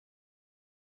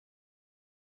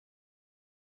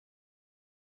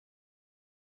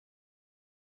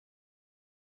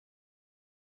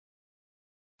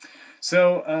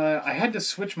So I had to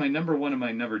switch my number one and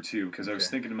my number two because I was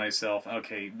thinking to myself,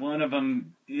 okay, one of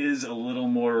them is a little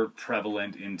more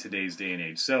prevalent in today's day and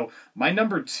age. So my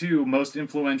number two most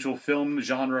influential film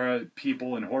genre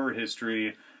people in horror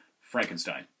history,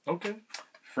 Frankenstein. Okay.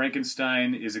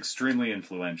 Frankenstein is extremely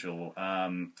influential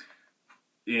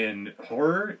in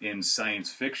horror, in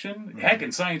science fiction, heck,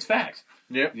 in science fact.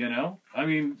 Yep. You know? I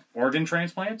mean, organ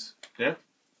transplants. Yep.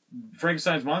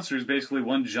 Frankenstein's monster is basically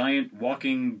one giant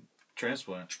walking...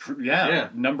 transplant.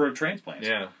 Number of transplants.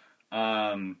 Yeah.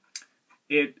 I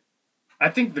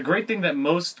think the great thing that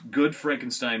most good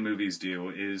Frankenstein movies do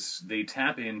is they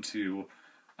tap into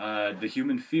the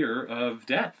human fear of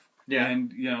death. Yeah.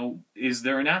 And, you know, is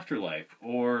there an afterlife?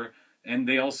 And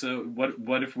they also,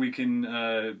 what if we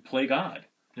can play God?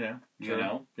 Yeah. Sure. You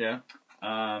know? Yeah.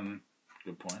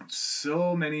 Good point.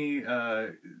 So many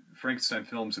Frankenstein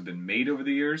films have been made over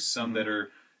the years, some that are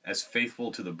as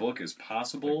faithful to the book as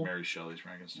possible. Like Mary Shelley's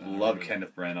Frankenstein. Love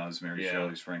Kenneth Branagh's Mary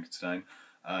Shelley's Frankenstein.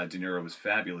 De Niro was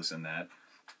fabulous in that.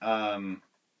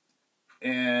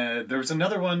 And there was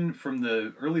another one from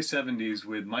the early 70s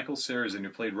with Michael Sarrazin, who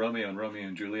played Romeo in Romeo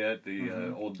and Juliet,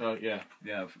 the old... Oh, yeah.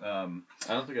 Yeah. I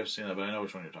don't think I've seen that, but I know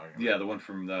which one you're talking about. Yeah, the one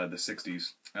from the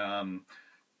 60s.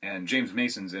 And James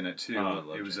Mason's in it, too. Oh, I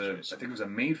love it was James Mason. I think it was a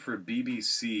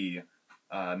made-for-BBC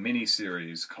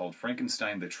miniseries called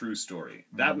Frankenstein: The True Story.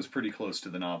 That was pretty close to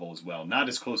the novel as well. Not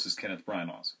as close as Kenneth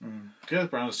Branagh's. Kenneth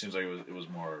Branagh seems like it was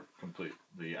more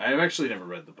completely... I've actually never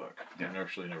read the book. Yeah. I've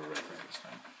actually never read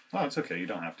Frankenstein. Oh, it's okay. You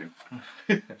don't have to.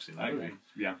 I've seen the movie.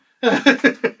 Yeah.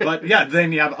 But yeah,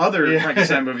 then you have other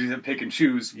Frankenstein movies that pick and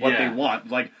choose what they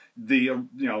want. Like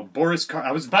Boris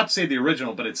I was about to say the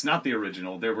original, but it's not the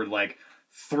original. There were like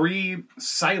 3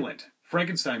 silent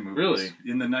Frankenstein movies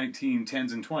in the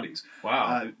 1910s and 20s.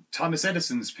 Wow. Thomas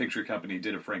Edison's picture company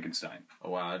did a Frankenstein.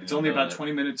 Oh, wow. It's only about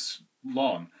 20 minutes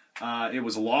long. It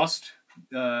was lost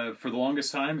for the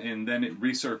longest time, and then it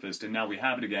resurfaced, and now we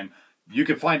have it again. You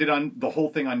can find it on the whole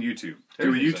thing on YouTube.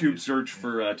 Do a YouTube search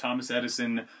for Thomas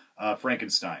Edison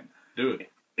Frankenstein. Do it.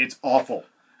 It's awful.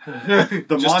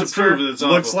 The monster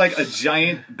looks like a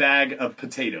giant bag of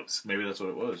potatoes. Maybe that's what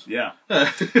it was. Yeah.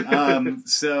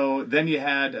 So then you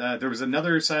had, there was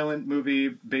another silent movie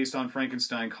based on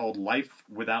Frankenstein called Life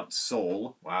Without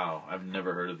Soul. Wow, I've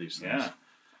never heard of these things. Yeah.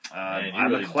 Man,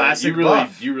 I'm a classic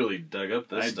buff. You really dug up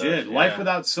this stuff. I did. Yeah. Life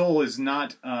Without Soul is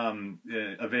not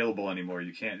available anymore.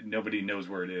 You can't. Nobody knows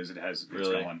where it is. It's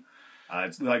gone.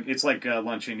 It's like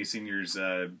Lon Chaney Sr.'s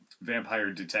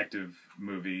vampire detective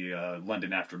movie,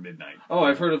 London After Midnight. Oh,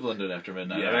 I've heard of London After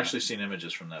Midnight. Yeah. I've actually seen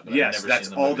images from that. But yes, I've never that's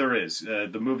seen the all movie. there is.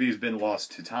 The movie's been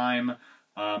lost to time.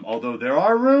 Although there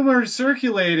are rumors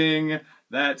circulating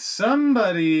that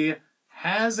somebody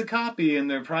has a copy in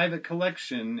their private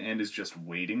collection and is just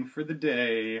waiting for the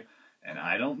day. And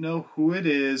I don't know who it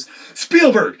is.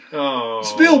 Spielberg! Oh.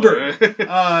 Spielberg!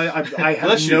 I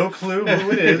have no clue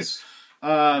who it is.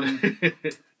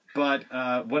 But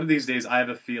one of these days, I have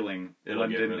a feeling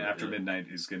London After Midnight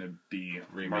is going to be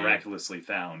miraculously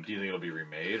found. Do you think it'll be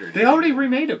remade? Or they already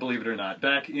remade it, believe it or not,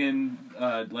 back in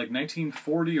like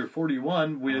 1940 or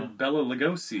 41 with Bela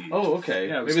Lugosi. Oh, okay.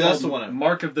 Yeah, maybe that's the one.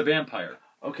 Mark of the Vampire.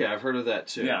 Okay, I've heard of that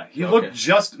too. Yeah, he looked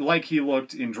just like he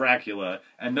looked in Dracula,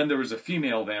 and then there was a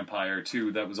female vampire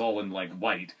too that was all in like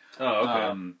white. Oh,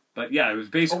 okay. But yeah, it was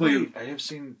basically. Oh, wait, I have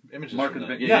seen images. Mark of of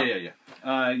the Yeah.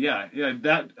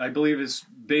 That I believe is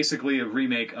basically a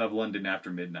remake of London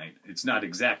After Midnight. It's not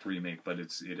exact remake, but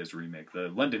it is a remake. The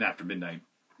London After Midnight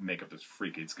makeup is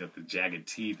freaky. It's got the jagged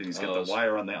teeth, and he's got the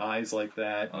wire on the eyes like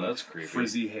that. Oh, that's creepy.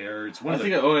 Frizzy hair. It's one.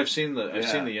 I've seen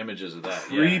the images of that.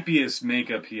 Creepiest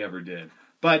makeup he ever did.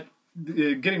 But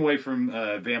getting away from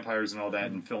vampires and all that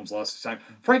in films lost to time,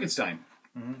 Frankenstein.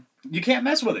 You can't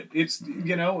mess with it. It's,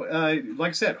 like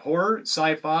I said, horror,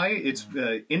 sci-fi. It's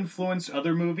influenced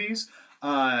other movies.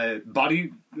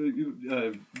 Body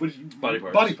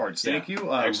parts. Thank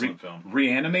you. Excellent film.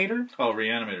 Reanimator. Oh,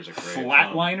 Reanimator's a great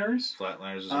Flatliners. Film.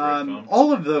 Flatliners is a great film.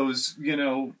 All of those,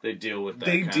 they deal with that.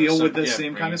 They deal with the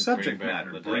same kind of subject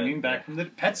matter. Bringing back from the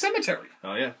Pet Cemetery.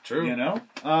 Oh yeah, true.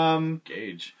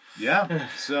 Gage. Yeah,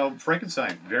 so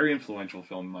Frankenstein, very influential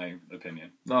film in my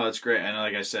opinion. No, that's great. And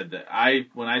like I said,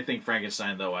 when I think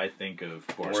Frankenstein, though, I think of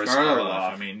Boris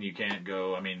Karloff. I mean, you can't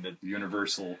go. I mean, the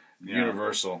Universal.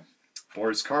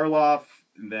 Boris Karloff.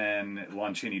 Then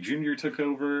Lon Chaney Jr. took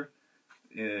over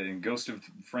in Ghost of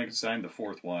Frankenstein, the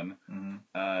fourth one.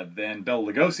 Then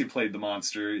Bela Lugosi played the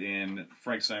monster in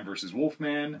Frankenstein versus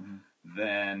Wolfman.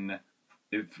 Then.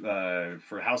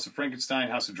 For House of Frankenstein,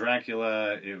 House of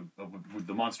Dracula, with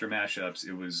the monster mashups,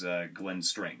 it was Glenn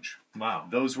Strange. Wow.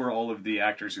 Those were all of the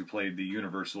actors who played the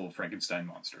Universal Frankenstein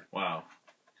monster. Wow.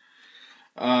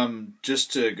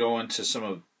 Just to go into some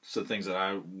of the things that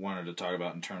I wanted to talk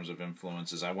about in terms of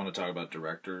influences, I want to talk about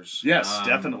directors. Yes,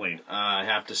 definitely. I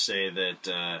have to say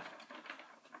that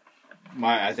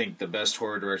I think the best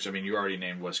horror director, I mean, you already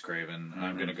named Wes Craven.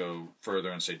 I'm going to go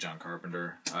further and say John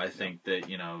Carpenter. I think that,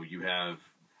 you have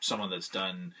someone that's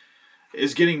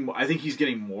I think he's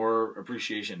getting more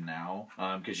appreciation now,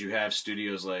 because you have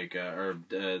studios like,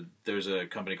 there's a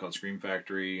company called Scream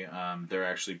Factory. They're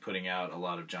actually putting out a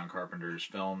lot of John Carpenter's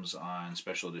films on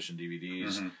special edition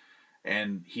DVDs.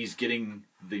 And he's getting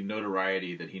the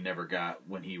notoriety that he never got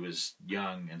when he was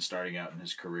young and starting out in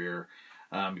his career.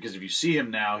 Because if you see him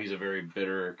now, he's a very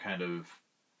bitter kind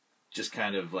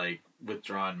of like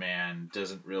withdrawn man,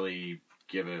 doesn't really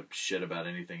give a shit about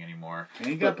anything anymore. And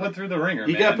he got put through the ringer,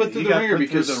 He got put through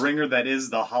the ringer that is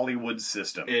the Hollywood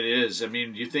system. It is. I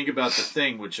mean, you think about The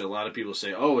Thing, which a lot of people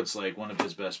say, oh, it's like one of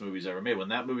his best movies ever made. When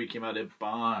that movie came out, it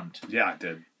bombed. Yeah, it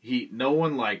did. No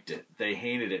one liked it. They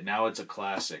hated it. Now it's a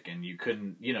classic, and you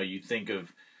couldn't, you think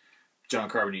of John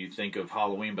Carpenter, you think of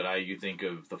Halloween, but you think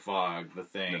of The Fog, The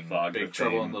Thing, Big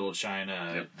Trouble in Little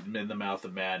China, In the Mouth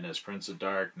of Madness, Prince of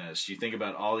Darkness. You think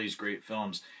about all these great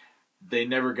films. They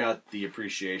never got the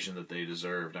appreciation that they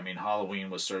deserved. I mean, Halloween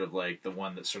was sort of like the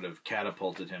one that sort of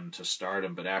catapulted him to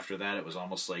stardom, but after that it was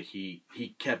almost like he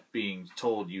kept being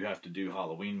told you have to do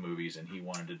Halloween movies, and he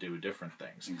wanted to do different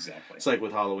things. Exactly. It's like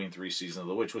with Halloween 3 Season of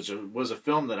the Witch, which was a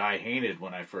film that I hated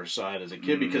when I first saw it as a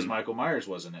kid because Michael Myers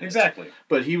wasn't in it. Exactly.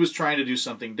 But he was trying to do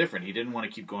something different. He didn't want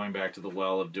to keep going back to the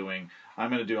well of doing, I'm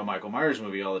going to do a Michael Myers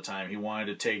movie all the time. He wanted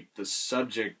to take the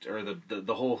subject or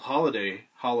the whole holiday,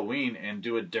 Halloween, and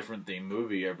do a different theme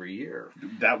movie every year.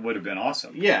 That would have been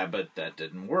awesome. Yeah, but that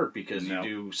didn't work because you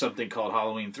do something called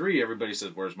Halloween 3, everybody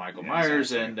says, where's Michael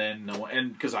Myers? Exactly. And then no,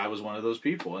 and because I was one of those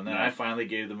people. And then I finally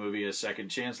gave the movie a second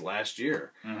chance last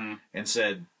year and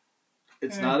said,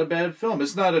 it's not a bad film.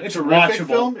 It's not a terrific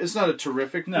film. It's not a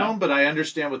terrific film, but I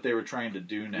understand what they were trying to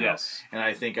do now. Yes. And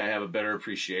I think I have a better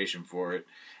appreciation for it.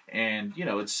 And,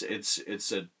 it's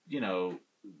a,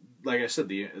 like I said,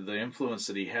 the influence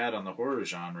that he had on the horror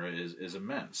genre is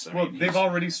immense. I mean, they've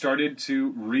already started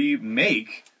to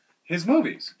remake his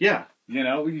movies. Yeah.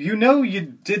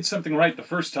 You did something right the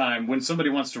first time when somebody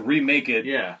wants to remake it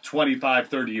 25,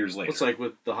 30 years later. It's like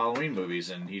with the Halloween movies,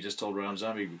 and he just told Rob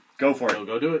Zombie, go for it.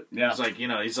 Go do it. Yeah. It's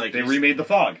like, they remade The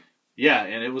Fog. Yeah,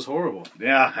 and it was horrible.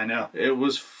 Yeah, I know. It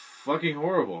was fucking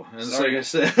horrible. And it's like I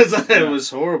said, it was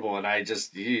horrible, and I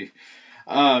just... you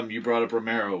brought up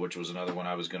Romero, which was another one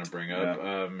I was going to bring up.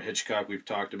 Yep. Hitchcock we've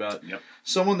talked about. Yep.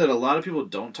 Someone that a lot of people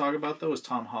don't talk about, though, is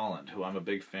Tom Holland, who I'm a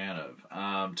big fan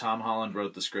of. Tom Holland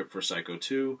wrote the script for Psycho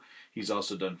 2. He's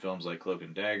also done films like Cloak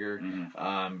and Dagger.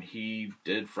 He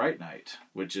did Fright Night,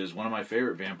 which is one of my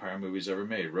favorite vampire movies ever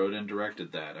made. Wrote and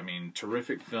directed that. I mean,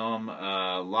 terrific film.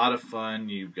 A lot of fun.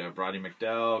 You've got Roddy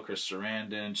McDowall, Chris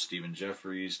Sarandon, Stephen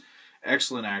Jeffries.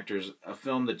 Excellent actors. A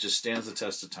film that just stands the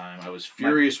test of time. I was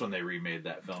furious when they remade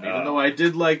that film. Even though I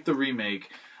did like the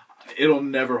remake, it'll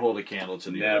never hold a candle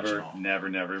to the original.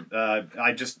 Never.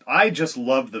 I just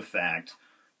love the fact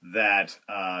that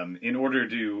in order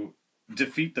to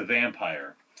defeat the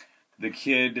vampire, the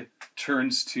kid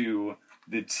turns to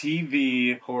the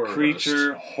TV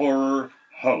horror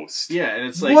host. Yeah, and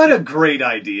it's like... What a great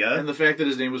idea. And the fact that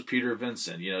his name was Peter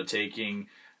Vincent, taking...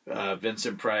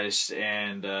 Vincent Price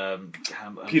and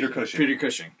Peter Cushing. Peter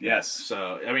Cushing. Yes.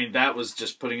 So, I mean, that was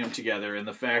just putting them together, and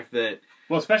the fact that...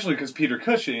 Well, especially because Peter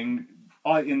Cushing,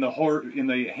 in the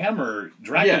Hammer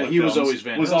Dracula he films,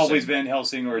 was always Van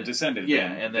Helsing or a descendant.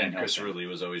 Yeah, and then Chris Ridley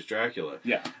was always Dracula.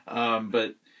 Yeah.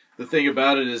 But the thing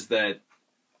about it is that,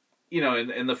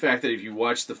 and the fact that if you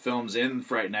watch the films in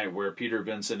Fright Night where Peter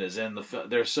Vincent is in the film,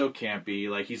 they're so campy.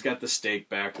 Like, he's got the steak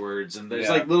backwards, and there's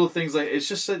like little things like, it's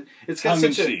just it's got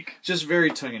tongue-in-cheek. Just very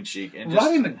tongue-in-cheek. And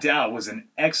Roddy McDowall was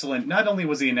not only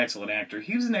was he an excellent actor,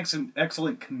 he was an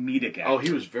excellent comedic actor. Oh,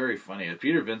 he was very funny.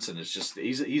 Peter Vincent is just,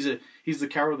 he's the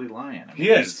cowardly lion. I mean, he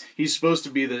is. He's supposed to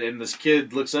be and this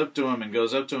kid looks up to him and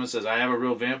goes up to him and says, I have a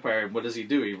real vampire, and what does he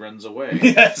do? He runs away.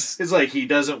 Yes. It's like, he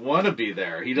doesn't want to be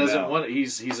there. He doesn't want,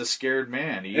 he's a scared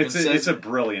man. It's a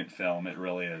brilliant film. It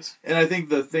really is. And I think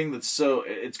the thing that's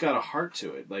it's got a heart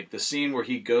to it. Like the scene where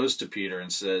he goes to Peter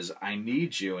and says, I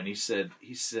need you. And he said,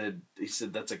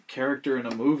 that's a character in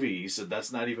a movie. He said,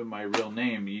 that's not even my real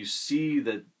name. You see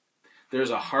that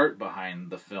there's a heart behind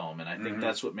the film. And I think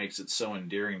that's what makes it so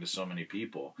endearing to so many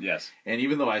people. Yes. And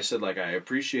even though I said, like, I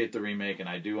appreciate the remake and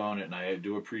I do own it and I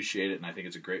do appreciate it and I think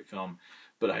it's a great film,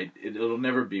 but it'll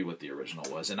never be what the original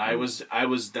was. And that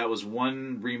was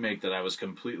one remake that I was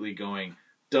completely going,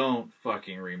 don't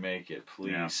fucking remake it,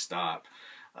 please stop.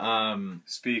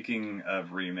 Speaking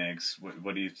of remakes,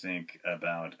 what do you think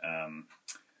about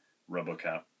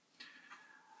RoboCop?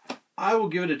 I will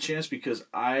give it a chance because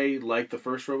I liked the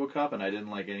first RoboCop and I didn't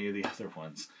like any of the other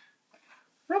ones.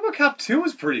 RoboCop 2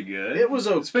 was pretty good. It was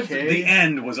okay. The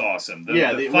end was awesome.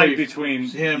 The fight between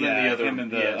him and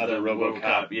the other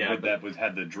RoboCop. Yeah,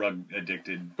 had the drug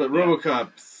addicted. But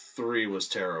RoboCop 3 was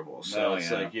terrible. So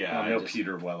no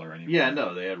Peter Weller anymore. Yeah,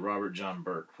 no, they had Robert John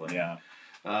Burke playing. Yeah.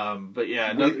 But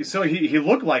yeah, so he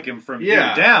looked like him from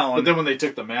here down. But then when they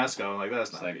took the mask off, I'm like,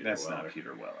 that's not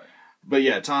Peter Weller. But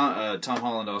yeah, Tom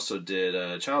Holland also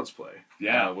did Child's Play.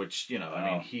 Yeah, which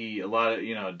I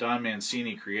mean, Don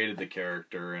Mancini created the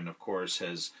character, and of course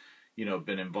has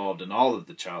been involved in all of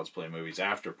the Child's Play movies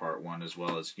after Part 1, as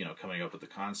well as coming up with the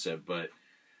concept. But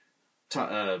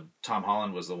Tom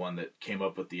Holland was the one that came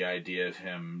up with the idea of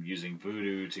him using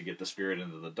voodoo to get the spirit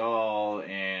into the doll,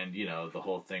 and the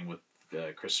whole thing with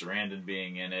Chris Sarandon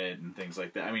being in it and things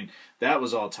like that. I mean, that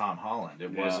was all Tom Holland.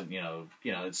 It wasn't,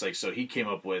 it's like, so he came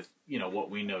up with, what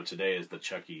we know today as the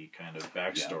Chucky kind of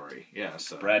backstory. Yeah.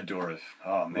 So Brad Dourif.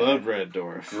 Oh man. Love Brad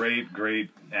Dourif. Great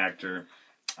actor.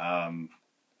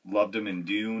 Loved him in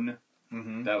Dune.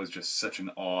 Mm-hmm. That was just such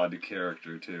an odd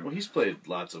character too. Well, he's played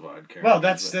lots of odd characters. Well,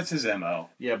 that's his MO.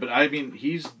 Yeah, but I mean,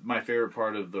 he's my favorite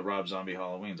part of the Rob Zombie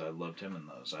Halloweens. I loved him in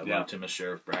those. I loved him as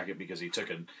Sheriff Brackett because he took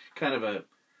a kind of a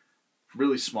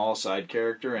really small side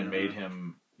character and made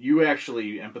him. You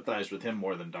actually empathized with him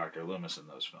more than Dr. Loomis in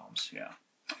those films. Yeah.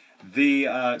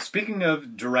 The speaking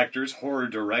of directors, horror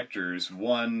directors,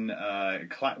 one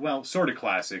sort of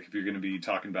classic if you're going to be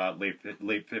talking about late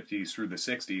 50s through the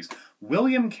 60s,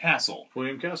 William Castle.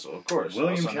 William Castle, of course.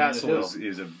 William Castle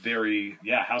is a very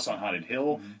House on Haunted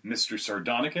Hill, Mr.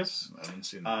 Sardonicus. I haven't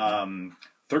seen that.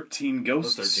 13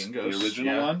 Ghosts, the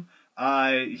original one.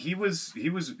 He was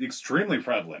extremely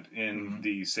prevalent in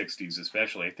the 60s,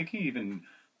 especially. I think he even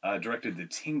directed The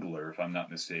Tingler, if I'm not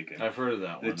mistaken. I've heard of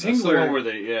that one. The Tingler, the one where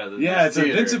they, it's a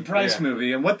Vincent Price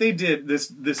movie, and what they did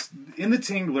this in The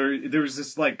Tingler, there was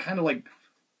this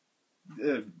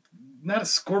not a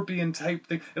scorpion type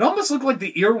thing. It almost looked like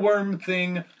the earworm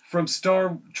thing from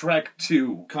Star Trek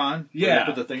 2. Khan? Yeah.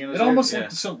 Put the thing in his it ear? almost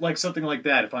looked like something like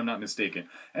that, if I'm not mistaken.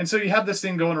 And so you have this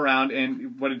thing going around,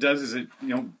 and what it does is it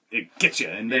gets you,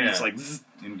 and then it's like, zzz,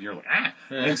 and you're like, ah.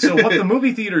 And so what the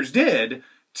movie theaters did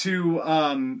to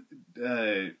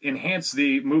enhance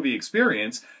the movie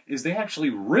experience is they actually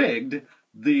rigged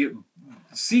the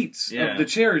seats of the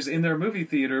chairs in their movie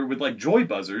theater with joy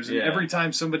buzzers, and every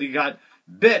time somebody got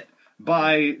bit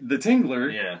by the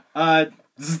Tingler,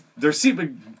 their seat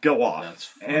would go off. That's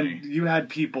funny. And you had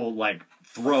people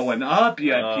throwing up,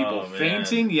 you had people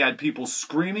fainting, you had people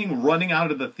screaming, running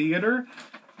out of the theater.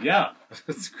 Yeah.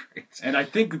 That's great. And I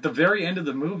think at the very end of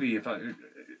the movie,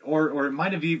 or it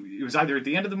might have been, it was either at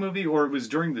the end of the movie or it was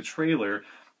during the trailer,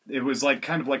 it was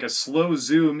kind of a slow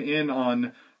zoom in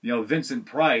on Vincent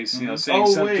Price,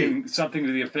 saying something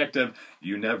to the effect of,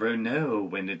 "You never know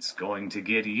when it's going to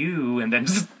get you," and then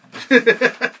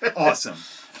awesome.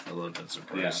 I love Vincent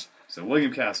Price. Yeah. So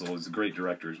William Castle is a great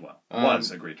director as well.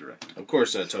 Was a great director. Of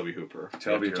course, Tobe Hooper.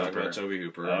 Talk about Tobe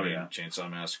Hooper. Oh,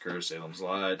 Chainsaw Massacre, Salem's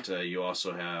Lot. You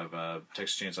also have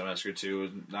Texas Chainsaw Massacre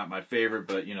 2. Not my favorite,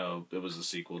 but it was a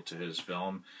sequel to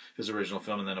his original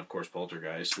film, and then of course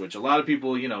Poltergeist, which a lot of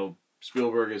people,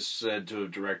 Spielberg is said to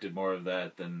have directed more of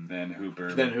that than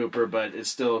Hooper, but it's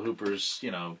still Hooper's,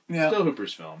 still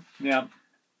Hooper's film. Yeah.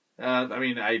 I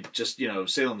mean, I just,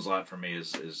 Salem's Lot for me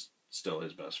is still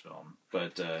his best film,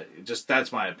 but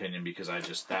that's my opinion because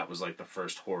that was the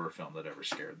first horror film that ever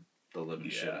scared the living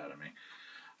shit out of me.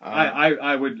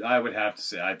 I would have to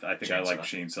say I think Chainsaw. I like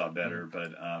Chainsaw better,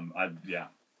 but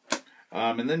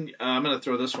and then I'm going to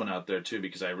throw this one out there too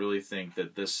because I really think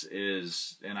that this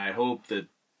is, and I hope that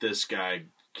this guy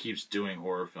keeps doing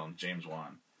horror films, James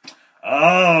Wan.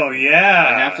 Oh yeah,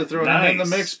 I have to throw him in the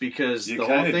mix because the whole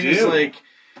thing is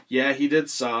he did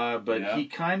Saw, but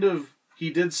he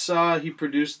did Saw, he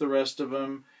produced the rest of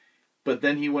them, but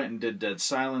then he went and did Dead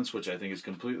Silence, which I think is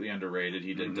completely underrated.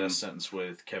 He did Death Sentence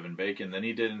with Kevin Bacon, then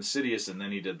he did Insidious, and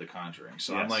then he did The Conjuring.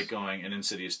 So I'm and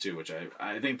Insidious 2, which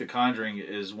I think The Conjuring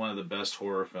is one of the best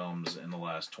horror films in the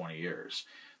last 20 years.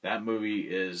 That movie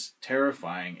is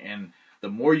terrifying, and the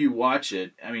more you watch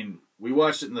it, I mean, we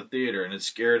watched it in the theater, and it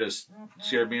scared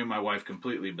me and my wife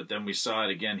completely, but then we saw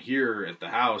it again here at the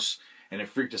house, and it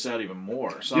freaked us out even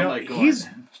more. So I'm he's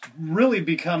really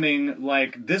becoming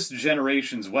this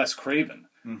generation's Wes Craven.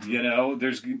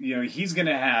 Mm-hmm. He's going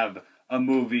to have a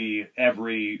movie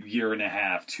every year and a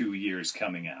half, 2 years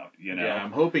coming out.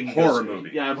 I'm hoping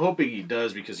movie. Yeah, I'm hoping he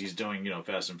does because he's doing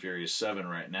Fast and Furious 7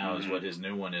 right now is what his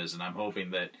new one is, and I'm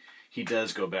hoping that he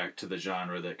does go back to the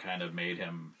genre that kind of made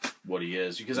him what he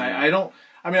is. Because I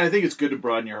think it's good to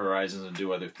broaden your horizons and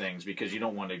do other things, because you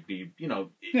don't want to be,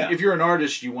 if you're an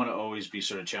artist, you want to always be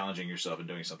sort of challenging yourself and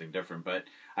doing something different. But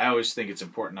I always think it's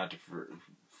important not to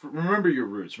remember your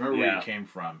roots, remember where you came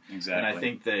from. Exactly. And I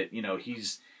think that,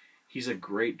 he's a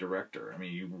great director. I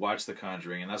mean, you watch The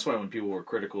Conjuring, and that's why when people were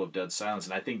critical of Dead Silence,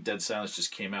 and I think Dead Silence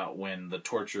just came out when the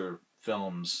torture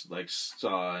films like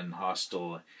Saw and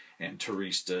Hostel and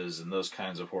Turistas and those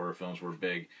kinds of horror films were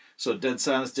big. So Dead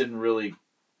Silence didn't really...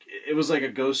 It was like a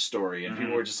ghost story, and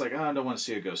people were just like, I don't want to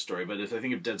see a ghost story. But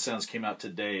if Dead Silence came out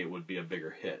today, it would be a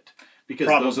bigger hit. Because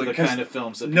those are the kind of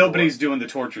films that nobody's doing the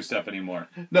torture stuff anymore.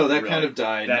 No, that kind of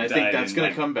died. And I think that's going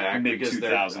to come back because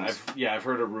I've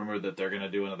heard a rumor that they're going to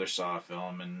do another Saw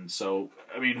film, and so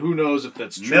I mean, who knows if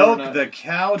that's true? Milk the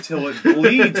cow till it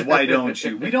bleeds. Why don't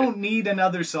you? We don't need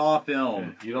another Saw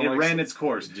film. It ran its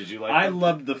course. Did you like? I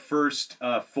loved the first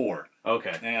 4.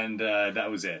 Okay, and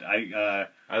that was it.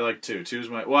 I like 2. 2's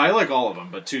my I like all of them,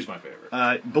 but 2's my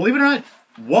favorite. Believe it or not,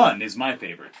 1 is my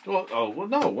favorite. Well,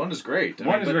 no, 1 is great.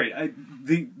 1 is great.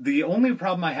 The only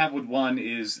problem I have with 1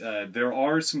 is there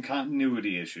are some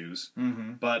continuity issues,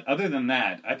 but other than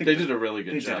that, I think they did a really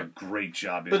good job. They did a great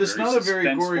job. But it's not a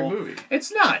very gory movie.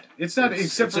 It's not. It's not,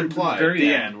 except for implied, the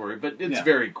very end, but it's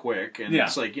very quick, and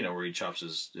it's like where he chops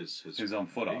his own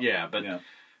foot off. Yeah, but. Yeah.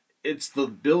 It's the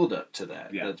build up to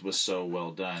that was so well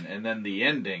done, and then the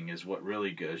ending is what really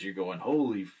goes. You're going,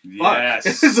 holy fuck!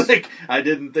 Yes. It's like I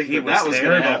didn't think that was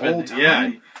going to happen. The whole time.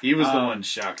 Yeah, he was the one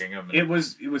shocking him. It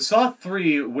was Saw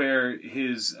 3 where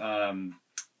his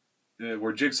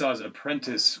where Jigsaw's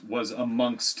apprentice was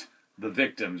amongst the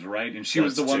victims, right? And she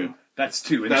was the one. That's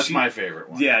 2. And that's my favorite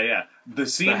one. Yeah. The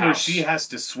scene where she has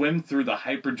to swim through the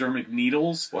hypodermic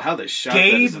needles. Well, how they shot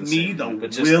gave that me the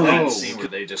willies. That scene where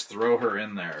they just throw her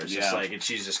in there. It's just like, and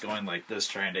she's just going like this,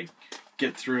 trying to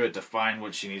get through it to find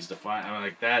what she needs to find. I mean,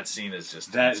 like that scene is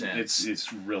just intense.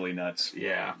 It's really nuts.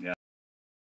 Yeah.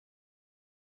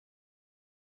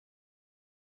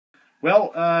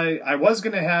 Well, I was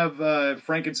going to have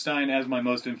Frankenstein as my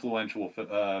most influential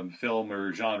film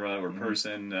or genre or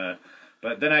person,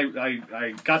 but then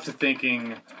I got to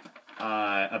thinking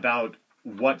about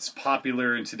what's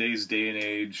popular in today's day and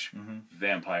age.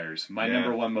 Vampires. My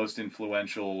number one most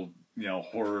influential,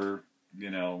 horror,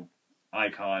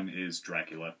 icon is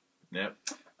Dracula. Yep.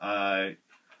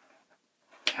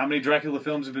 How many Dracula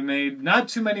films have been made? Not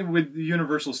too many with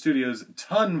Universal Studios. A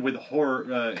ton with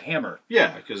horror Hammer.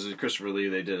 Yeah, because Christopher Lee,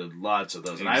 they did lots of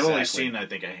those. And I've only seen, I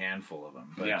think, a handful of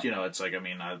them. But, it's like,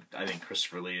 I think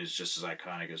Christopher Lee is just as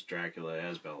iconic as Dracula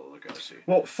as Bela Lugosi.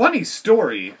 Well, funny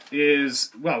story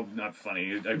is, well, not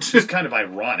funny. It's just kind of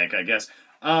ironic, I guess.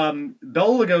 Bela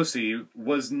Lugosi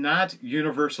was not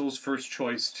Universal's first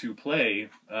choice to play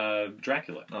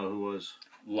Dracula. Oh, who was?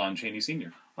 Lon Chaney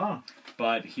Sr. Oh.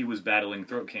 But he was battling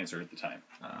throat cancer at the time.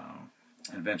 Oh.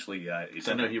 And eventually... I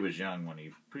know he was young when he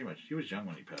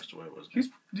passed away, wasn't he?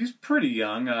 He's pretty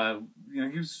young.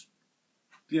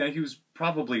 He was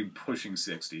probably pushing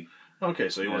 60. Okay,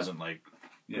 so he wasn't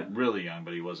really young,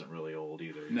 but he wasn't really old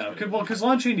either. No, because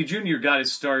Lon Chaney Jr. got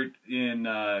his start in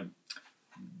the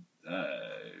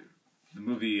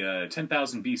movie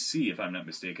 10,000 BC, if I'm not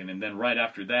mistaken, and then right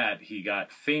after that, he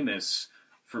got famous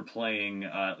for playing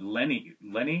Lenny?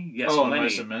 Yes,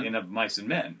 Lenny in Of Mice and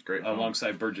Men. Great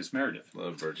alongside Burgess Meredith.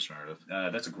 Love Burgess Meredith.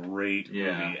 That's a great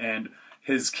movie. And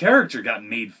his character got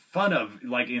made fun of,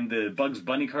 like in the Bugs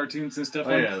Bunny cartoons and stuff.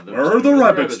 Where are the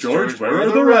rabbits, George? Where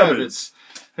are the rabbits?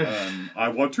 I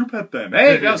want to pet them.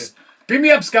 Hey, guys, beam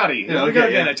me up, Scotty. Here we go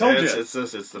again. I told you. It's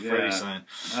the Freddy sign.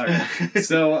 All right.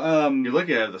 So, you're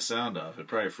lucky I have the sound off. It'd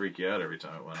probably freak you out every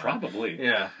time it went on. Probably.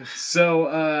 Yeah. So,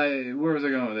 where was I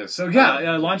going with this? So,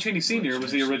 Lon Chaney Sr.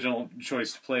 was the original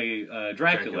choice to play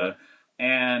Dracula.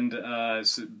 And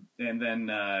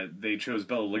then they chose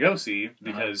Bela Lugosi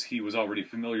because he was already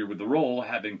familiar with the role,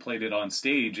 having played it on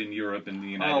stage in Europe and the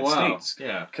United States.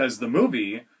 Yeah. Because the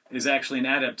movie is actually an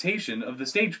adaptation of the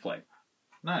stage play.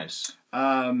 Nice.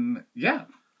 Yeah.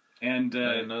 And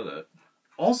I didn't know that.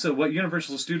 Also, what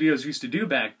Universal Studios used to do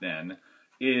back then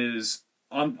is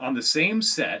on the same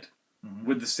set,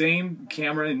 with the same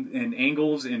camera and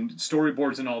angles and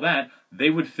storyboards and all that,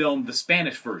 they would film the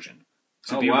Spanish version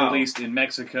to be released in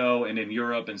Mexico and in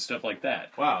Europe and stuff like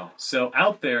that. Wow. So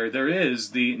out there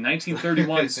is the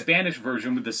 1931 Spanish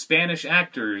version with the Spanish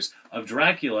actors of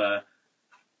Dracula,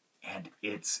 and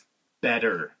it's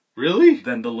better. Really?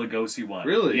 than the Lugosi one.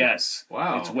 Really? Yes.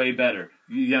 Wow. It's way better.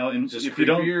 You know, and Just if you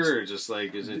don't, or just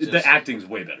like is it just... the acting's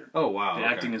way better. Oh wow. The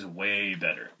acting is way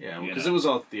better. Yeah, because it was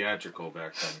all theatrical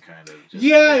back then, kind of. Just,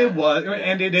 it was,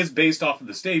 and it is based off of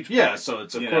the stage play. Yeah, so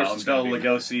it's of course. It's Bela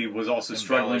Lugosi was also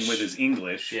struggling with his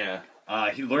English. Yeah.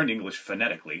 He learned English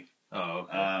phonetically. Oh.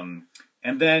 Okay.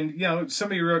 And then,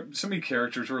 some of your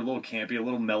characters were a little campy, a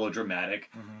little melodramatic.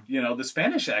 Mm-hmm. The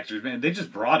Spanish actors, man, they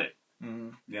just brought it. Mm-hmm.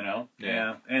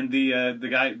 Yeah. And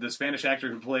the Spanish actor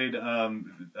who played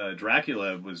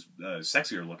Dracula was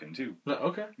sexier looking too.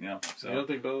 Okay. Yeah. So you don't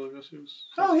think Bela Lugosi was?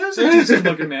 Oh, he was a decent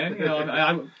looking man.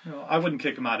 I wouldn't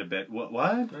kick him out of bed.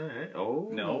 What? Oh.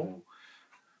 No.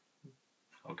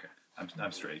 Okay.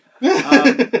 I'm straight.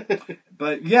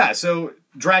 But yeah, so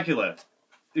Dracula,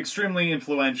 extremely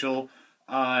influential.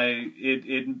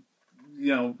 It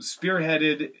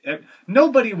spearheaded.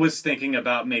 Nobody was thinking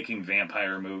about making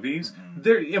vampire movies.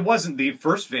 Mm-hmm. It wasn't the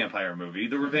first vampire movie.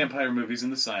 There were vampire movies in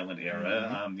the silent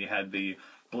era. Mm-hmm. You had the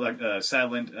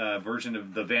silent version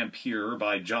of The Vampire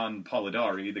by John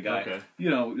Polidori, the guy. Okay.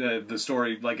 The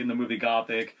story like in the movie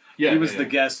Gothic. Yeah, he was the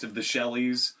guest of the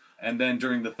Shelleys, and then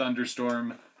during the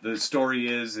thunderstorm. The story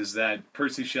is that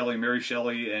Percy Shelley, Mary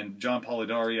Shelley, and John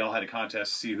Polidori all had a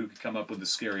contest to see who could come up with the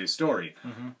scariest story.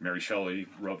 Mm-hmm. Mary Shelley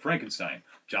wrote Frankenstein.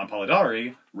 John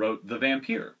Polidori wrote The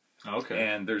Vampire. Okay.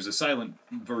 And there's a silent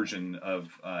version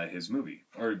of his movie,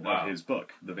 or of his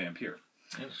book, The Vampire.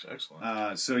 That's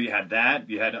excellent. So you had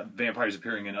that. You had vampires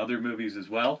appearing in other movies as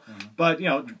well. Mm-hmm. But,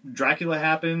 Dracula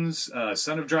happens.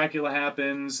 Son of Dracula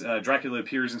happens. Dracula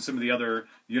appears in some of the other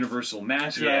Universal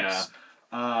mashups.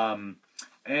 Yeah.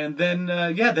 And then,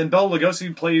 then Bela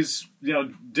Lugosi plays,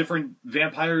 different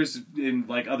vampires in,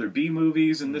 like, other B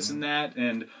movies and this and that.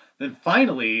 And then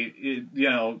finally,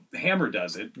 Hammer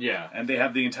does it. Yeah. And they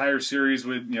have the entire series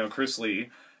with, Chris Lee.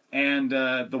 And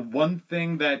the one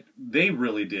thing that they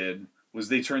really did was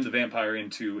they turned the vampire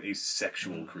into a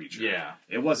sexual creature. Yeah.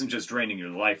 It wasn't just draining your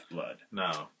lifeblood.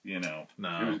 No.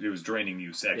 No. It was draining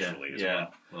you sexually as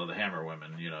well. Well, the Hammer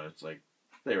women, it's like,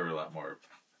 they were a lot more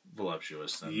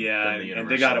voluptuous than the and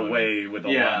they got away with a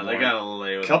lot more. Yeah, they got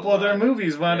away with a couple of their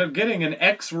movies wound up getting an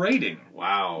X rating.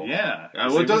 Wow. Yeah.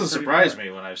 Well, it doesn't surprise me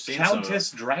when I've seen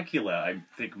Countess Dracula, I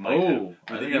think might have.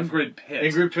 I think Ingrid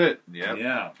Pitt. Ingrid Pitt. Yep.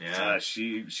 Yeah.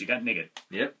 She got naked.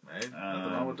 Yep. Nothing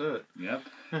wrong with that. Yep.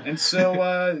 And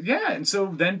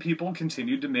so then people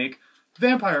continued to make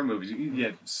vampire movies. You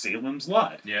had Salem's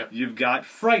Lot. Yep. You've got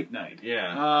Fright Night.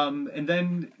 Yeah. And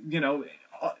then,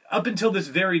 up until this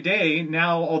very day,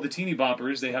 now all the teeny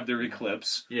boppers, they have their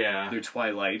Eclipse. Yeah. Their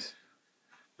Twilight.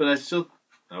 But I still...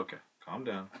 Okay, calm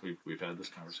down. We've had this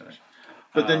conversation.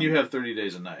 But then you have 30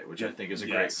 Days a Night, which I think is a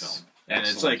great film. And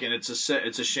Excellent.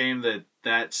 it's a shame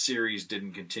that series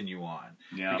didn't continue on.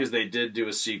 Yeah. Because they did do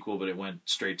a sequel, but it went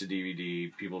straight to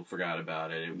DVD. People forgot about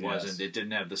it. It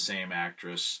didn't have the same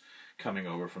actress coming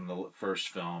over from the first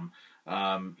film.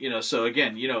 So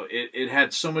again, it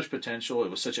had so much potential. It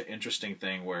was such an interesting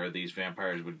thing where these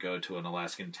vampires would go to an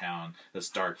Alaskan town that's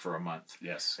dark for a month.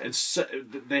 Yes.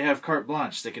 They have carte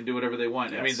blanche. They can do whatever they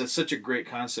want. Yes. I mean, that's such a great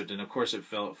concept. And of course it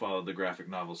followed the graphic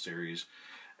novel series.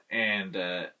 And,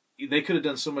 they could have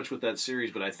done so much with that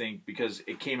series, but I think because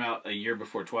it came out a year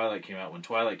before Twilight came out, when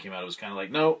Twilight came out, it was kind of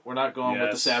like, no, we're not going with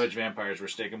the savage vampires. We're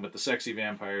sticking with the sexy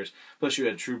vampires. Plus you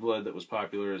had True Blood that was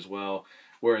popular as well,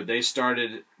 where they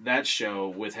started that show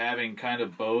with having kind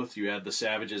of both. You had the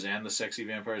savages and the sexy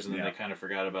vampires, and then they kind of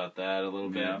forgot about that a little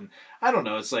bit. And I don't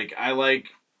know. It's like I like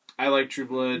True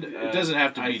Blood. It doesn't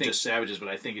have to be just savages, but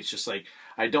I think it's just like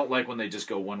I don't like when they just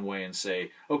go one way and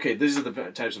say, okay, these are the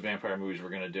types of vampire movies we're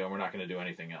going to do, and we're not going to do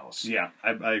anything else. Yeah,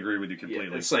 I agree with you completely.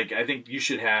 Yeah, it's like I think you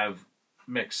should have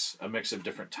a mix of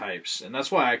different types, and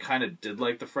that's why I kind of did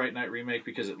like the Fright Night remake,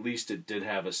 because at least it did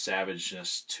have a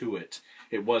savageness to it.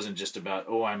 It wasn't just about,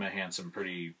 oh, I'm a handsome,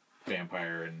 pretty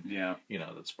vampire, and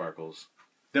that sparkles.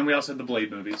 Then we also had the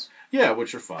Blade movies. Yeah,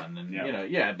 which are fun,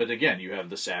 and but again, you have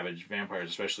the savage vampires,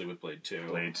 especially with Blade 2.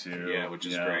 Blade 2. Yeah, which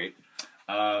is great.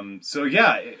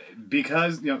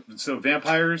 Because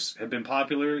vampires have been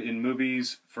popular in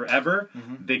movies forever.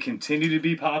 Mm-hmm. They continue to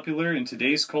be popular in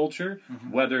today's culture,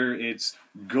 whether it's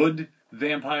good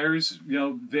vampires,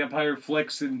 vampire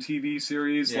flicks and TV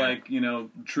series like,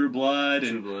 True Blood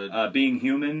and Being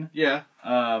Human. Yeah.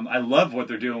 I love what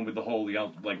they're doing with the whole,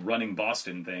 running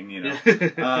Boston thing,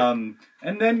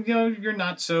 and then, your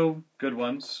not so good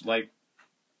ones like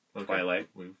Twilight.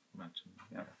 We've mentioned.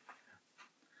 Yeah.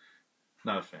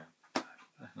 Not a fan.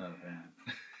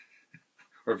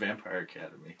 or Vampire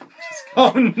Academy.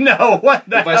 Oh no! What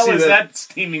the If I hell see is that that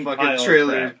steaming fucking pile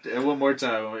trailer of crap? one more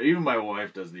time. Even my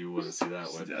wife doesn't even want to see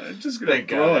that one. I'm just gonna Thank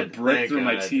throw God. a brick Thank through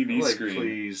my God. TV Like, screen.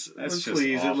 Please, That's just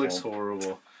please. awful. It looks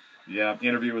horrible. Yeah,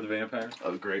 Interview with a Vampire.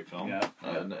 A great film. Yeah.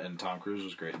 And Tom Cruise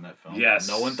was great in that film. Yes.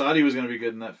 No one thought he was going to be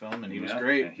good in that film, and he was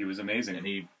great. And he was amazing. And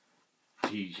he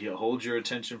holds your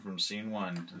attention from scene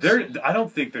one. I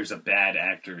don't think there's a bad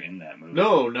actor in that movie.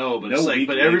 No, but it's like,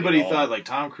 but everybody thought like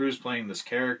Tom Cruise playing this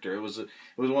character. It was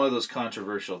one of those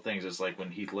controversial things. It's like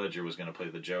when Heath Ledger was going to play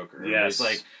the Joker. Yes.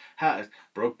 It's like,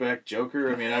 Brokeback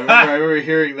Joker. I mean, I remember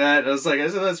hearing that. I said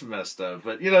that's messed up.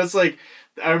 But it's like,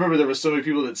 I remember there were so many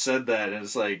people that said that, and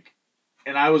it's like.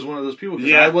 And I was one of those people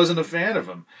because I wasn't a fan of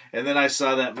him. And then I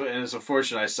saw that, and it's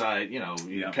unfortunate I saw it,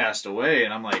 he passed away,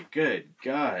 and I'm like, good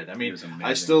God. I mean,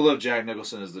 I still love Jack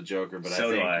Nicholson as the Joker, but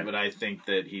I think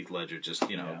that Heath Ledger just,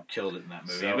 killed it in that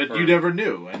movie. So but you never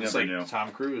knew. And it's like knew.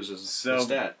 Tom Cruise is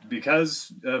that.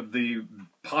 Because of the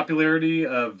popularity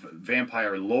of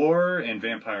vampire lore and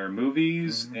vampire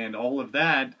movies and all of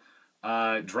that,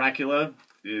 Dracula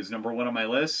is number one on my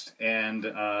list, and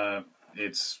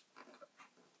it's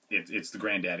the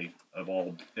granddaddy of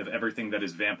everything that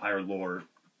is vampire lore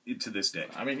to this day.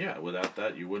 I mean, yeah, without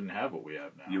that, you wouldn't have what we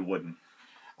have now. You wouldn't.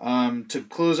 To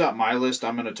close out my list,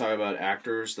 I'm going to talk about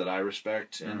actors that I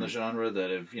respect in the genre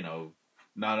that have,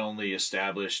 not only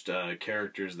established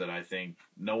characters that I think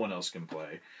no one else can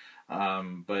play,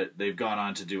 but they've gone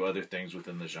on to do other things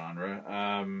within the genre.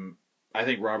 I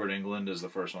think Robert Englund is the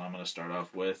first one I'm going to start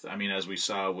off with. I mean, as we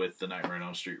saw with the Nightmare on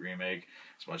Elm Street remake,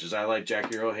 as much as I like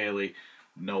Jackie Earle Haley,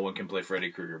 no one can play Freddy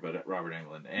Krueger but Robert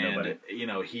Englund. And, Nobody.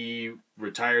 He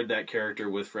retired that character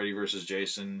with Freddy vs.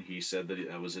 Jason. He said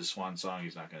that was his swan song.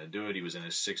 He's not going to do it. He was in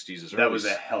his 60s. That was a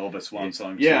hell of a swan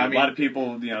song, too. Yeah, I mean, a lot of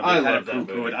people, they I kind love of that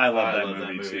poo-poo movie. it. I love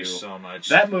that movie too. So much.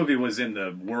 That movie was in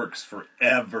the works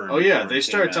forever. Oh, yeah. They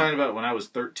started talking about it when I was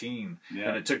 13. Yeah.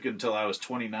 And it took until I was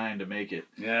 29 to make it.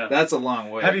 Yeah. That's a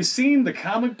long way. Have you seen the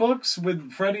comic books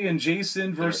with Freddy and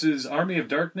Jason versus Army of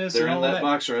Darkness? They're in that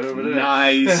box right over there.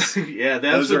 Nice. Yeah,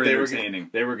 that's what they were.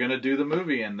 They were going to do the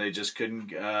movie, and they just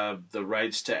couldn't. The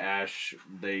rights to Ash,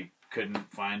 they couldn't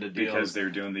find a deal because they were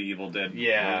doing the Evil Dead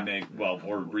remake,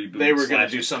 or reboot. They were going to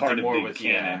do something more with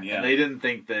canon. And they didn't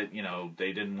think that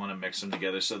they didn't want to mix them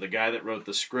together. So the guy that wrote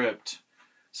the script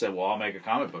said, "Well, I'll make a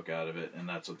comic book out of it," and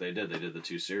that's what they did. They did the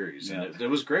 2 series, and it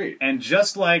was great. And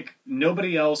just like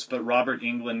nobody else but Robert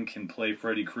Englund can play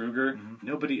Freddy Krueger,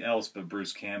 nobody else but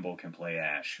Bruce Campbell can play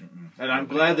Ash. And I'm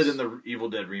glad that in the Evil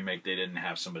Dead remake they didn't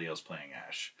have somebody else playing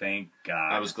Ash. Thank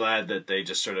God. I was glad that they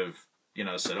just sort of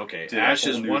said, okay, Ash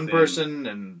is one person,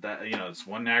 and that it's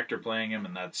one actor playing him,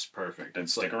 and that's perfect. And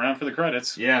stick around for the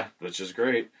credits. Yeah, which is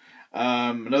great.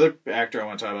 Another actor I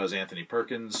want to talk about is Anthony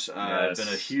Perkins. I've been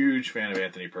a huge fan of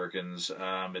Anthony Perkins.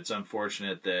 It's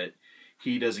unfortunate that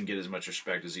he doesn't get as much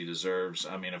respect as he deserves.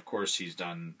 I mean, of course, he's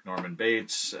done Norman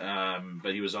Bates,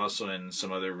 but he was also in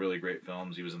some other really great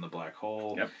films. He was in The Black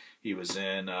Hole. Yep. He was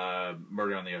in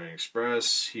Murder on the Orient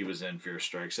Express. He was in Fear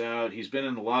Strikes Out. He's been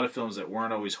in a lot of films that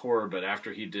weren't always horror, but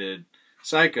after he did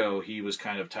Psycho, he was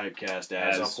kind of typecast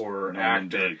as a horror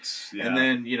actor. Yeah. And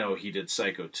then, he did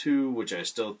Psycho 2, which I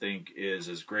still think is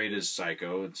as great as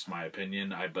Psycho. It's my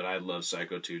opinion. But I love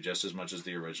Psycho 2 just as much as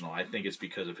the original. I think it's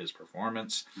because of his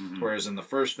performance. Whereas in the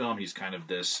first film, he's kind of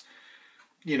this,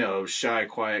 shy,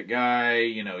 quiet guy.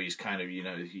 He's kind of,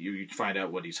 you find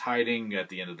out what he's hiding at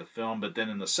the end of the film. But then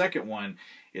in the second one,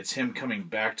 it's him coming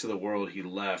back to the world he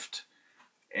left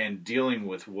and dealing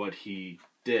with what he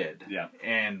did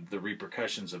and the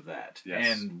repercussions of that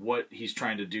and what he's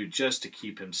trying to do just to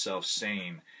keep himself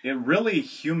sane. It really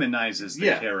humanizes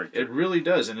the character. It really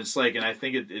does, and it's like, and I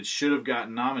think it should have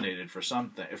gotten nominated for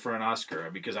something, for an Oscar,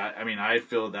 because I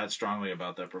feel that strongly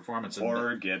about that performance.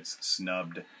 Or gets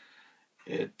snubbed.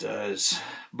 It does,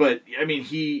 but I mean,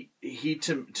 he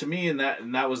to me, and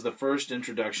that was the first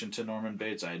introduction to Norman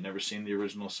Bates. I had never seen the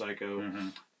original Psycho.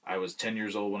 I was 10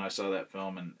 years old when I saw that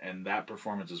film, and that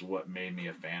performance is what made me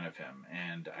a fan of him.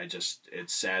 And it's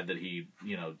sad that he,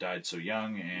 died so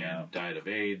young and died of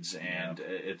AIDS. And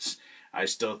I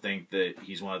still think that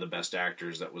he's one of the best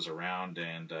actors that was around.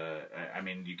 And, I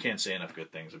mean, you can't say enough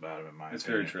good things about him, in my opinion. It's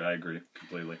very true. I agree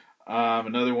completely.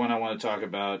 Another one I want to talk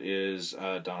about is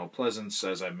Donald Pleasance.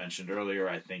 As I mentioned earlier,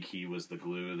 I think he was the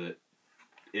glue that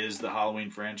is the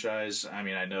Halloween franchise. I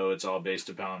mean, I know it's all based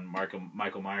upon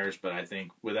Michael Myers, but I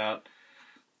think without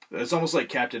It's almost like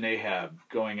Captain Ahab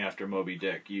going after Moby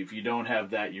Dick. If you don't have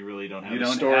that, you really don't have a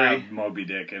story. You don't have Moby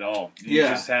Dick at all. You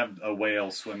just have a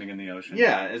whale swimming in the ocean.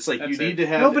 Yeah, it's like you need to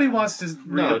have... Nobody wants to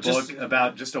read a book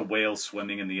about just a whale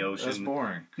swimming in the ocean. That's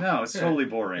boring. No, it's totally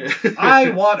boring. I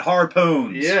want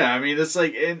harpoons! Yeah, I mean, it's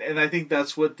like... And I think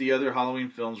that's what the other Halloween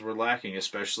films were lacking,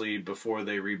 especially before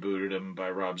they rebooted them by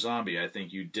Rob Zombie. I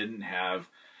think you didn't have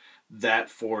that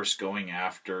force going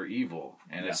after evil.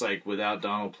 And it's like, without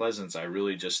Donald Pleasance, I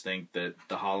really just think that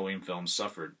the Halloween films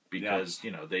suffered because,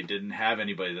 they didn't have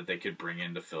anybody that they could bring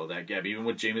in to fill that gap. Even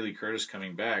with Jamie Lee Curtis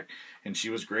coming back, and she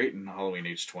was great in Halloween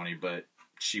H20, but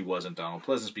she wasn't Donald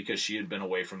Pleasance because she had been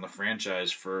away from the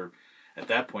franchise for, at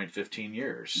that point, 15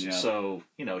 years. Yeah. So,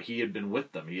 he had been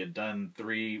with them. He had done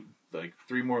three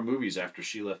more movies after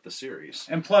she left the series.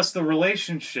 And plus the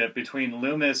relationship between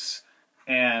Loomis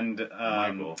and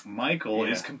Michael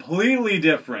is completely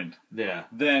different than,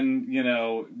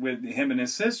 with him and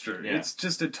his sister. Yeah. It's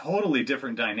just a totally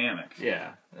different dynamic.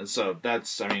 Yeah. And so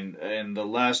and the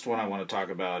last one I want to talk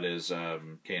about is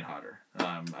Kane Hodder.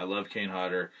 I love Kane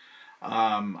Hodder.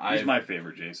 He's my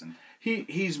favorite Jason.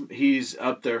 He's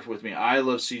up there with me. I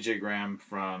love C.J. Graham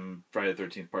from Friday the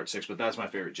 13th Part 6, but that's my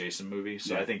favorite Jason movie.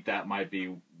 So I think that might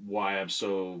be why I'm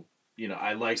so...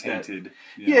 I like Tainted. That.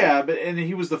 Yeah, and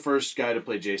he was the first guy to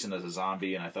play Jason as a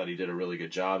zombie, and I thought he did a really good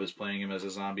job as playing him as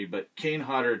a zombie. But Kane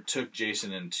Hodder took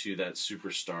Jason into that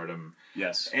superstardom.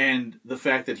 Yes. And the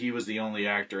fact that he was the only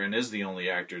actor, and is the only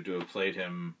actor, to have played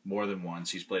him more than once.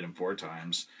 He's played him 4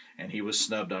 times, and he was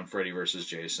snubbed on Freddy vs.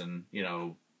 Jason,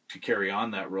 to carry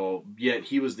on that role. Yet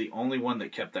he was the only one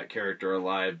that kept that character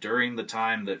alive during the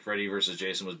time that Freddy vs.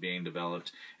 Jason was being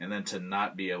developed, and then to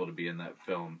not be able to be in that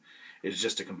film is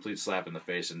just a complete slap in the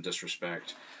face and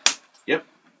disrespect. Yep,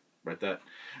 right that.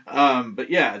 But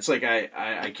yeah, it's like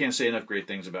I can't say enough great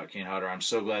things about Kane Hodder. I'm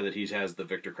so glad that he has the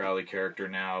Victor Crowley character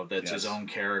now. That's his own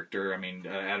character. I mean,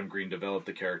 Adam Green developed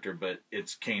the character, but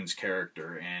it's Kane's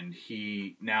character, and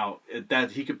he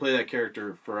could play that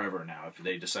character forever now if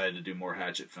they decided to do more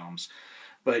Hatchet films.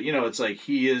 But it's like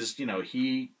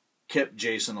he kept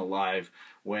Jason alive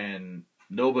when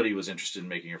nobody was interested in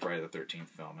making a Friday the 13th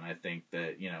film, and I think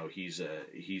that he's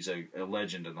a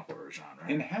legend in the horror genre.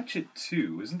 In Hatchet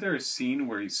 2, isn't there a scene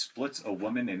where he splits a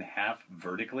woman in half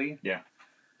vertically? Yeah.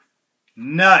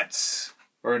 Nuts.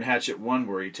 Or in Hatchet 1,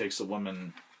 where he takes a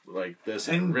woman like this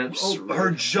and rips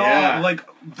her jaw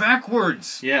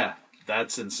backwards. Yeah,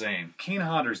 that's insane. Kane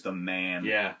Hodder's the man.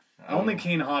 Yeah. Only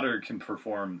Kane Hodder can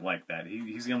perform like that.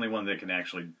 He's the only one that can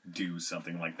actually do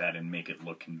something like that and make it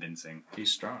look convincing. He's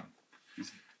strong. He's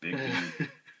a big dude.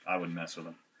 I wouldn't mess with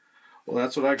him. Well,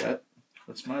 that's what I got.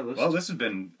 That's my list. Well, this has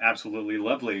been absolutely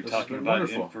lovely talking about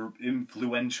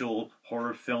influential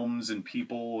horror films and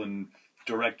people and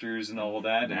directors and all of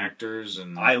that. And actors.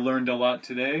 And I learned a lot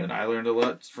today. And I learned a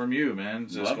lot from you, man.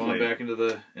 Just going back into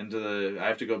the I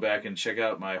have to go back and check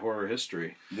out my horror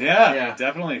history. Yeah,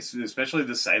 definitely. Especially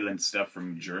the silent stuff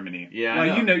from Germany. Yeah,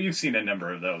 well, you've seen a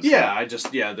number of those. Yeah,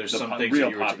 there's some things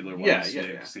real popular ones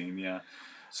you've seen, yeah.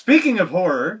 Speaking of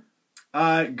horror,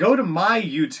 go to my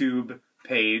YouTube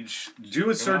page, do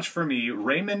a search for me,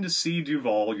 Raymond C.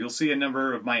 Duval. You'll see a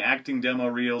number of my acting demo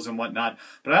reels and whatnot.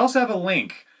 But I also have a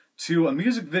link to a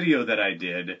music video that I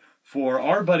did for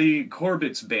our buddy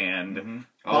Corbett's band,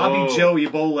 Bobby Joe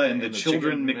Ebola and the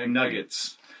Children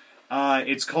McNuggets.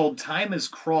 It's called Time is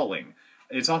Crawling.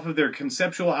 It's off of their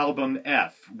conceptual album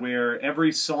F, where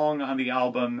every song on the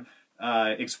album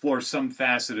explores some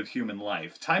facet of human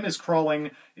life. Time is Crawling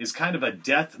is kind of a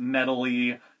death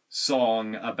metal-y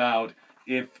song about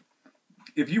if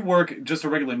you work just a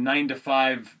regular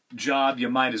 9-to-5 job, you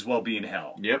might as well be in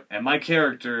hell. Yep. And my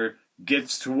character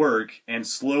gets to work, and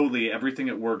slowly everything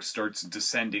at work starts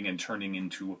descending and turning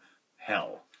into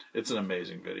hell. It's an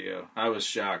amazing video. I was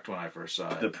shocked when I first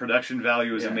saw it. The production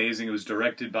value is amazing. It was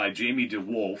directed by Jamie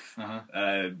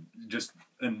DeWolf. Just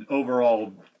an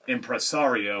overall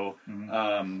impresario,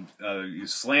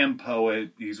 slam poet.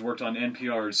 He's worked on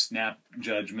NPR's Snap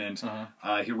Judgment.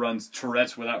 He runs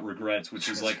Tourette's Without Regrets, which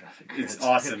is like, it's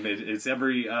awesome. It's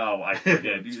every, I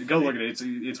forget. Go look at it.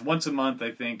 It's once a month,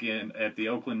 I think, at the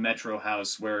Oakland Metro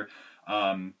House, where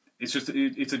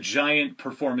it's a giant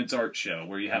performance art show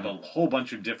where you have a whole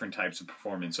bunch of different types of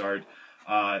performance art.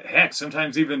 Heck,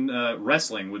 sometimes even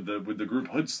wrestling with the group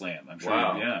Hood Slam. I'm sure.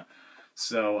 Wow. Yeah.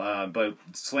 So, but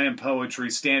slam poetry,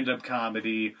 stand-up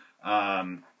comedy,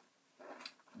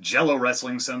 Jello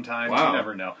wrestling sometimes. Wow. You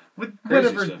never know.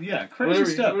 Crazy stuff. Yeah, crazy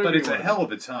stuff. But it's a hell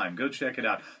of a time. Go check it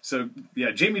out. So,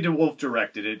 yeah, Jamie DeWolf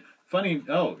directed it. Funny.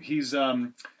 Oh, he's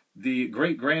the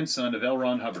great grandson of L.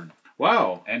 Ron Hubbard.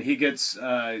 Wow. And he gets.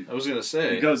 I was gonna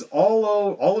say he goes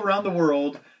all around the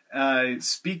world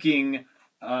speaking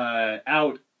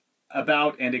out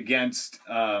about and against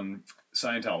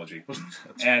Scientology.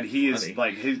 And he is funny.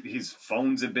 like his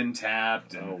phones have been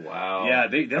tapped. And, oh wow! Yeah,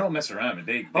 they don't mess around.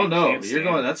 They oh no, can't you're stand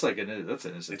going. it. That's like that's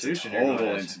an institution. It's a you're total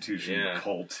going as. institution, Yeah.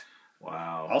 cult.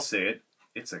 Wow. I'll say it.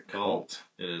 It's a cult.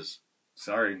 It is.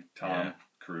 Sorry, Tom Yeah.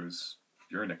 Cruise.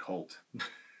 You're in a cult.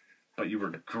 But you were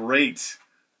great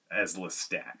as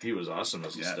Lestat. He was awesome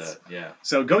as Lestat. Yeah.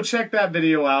 So go check that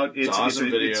video out. It's an awesome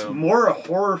video. It's more a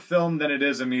horror film than it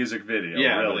is a music video.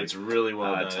 Yeah, really. but it's really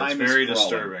well done. Time It's very is crawling.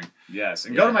 disturbing. Yes,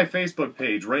 and go to my Facebook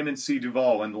page, Raymond C.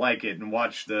 Duval, and like it and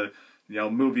watch the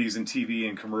movies and TV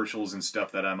and commercials and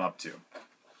stuff that I'm up to.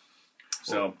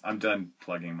 So I'm done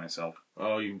plugging myself.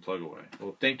 Oh, you can plug away.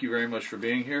 Well, thank you very much for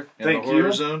being here in Thank the Horror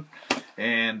you. Zone.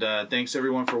 And thanks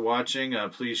everyone for watching.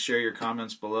 Please share your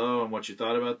comments below on what you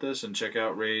thought about this, and check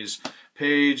out Ray's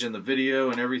page and the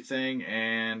video and everything.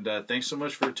 And thanks so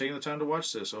much for taking the time to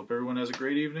watch this. Hope everyone has a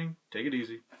great evening. Take it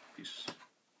easy. Peace.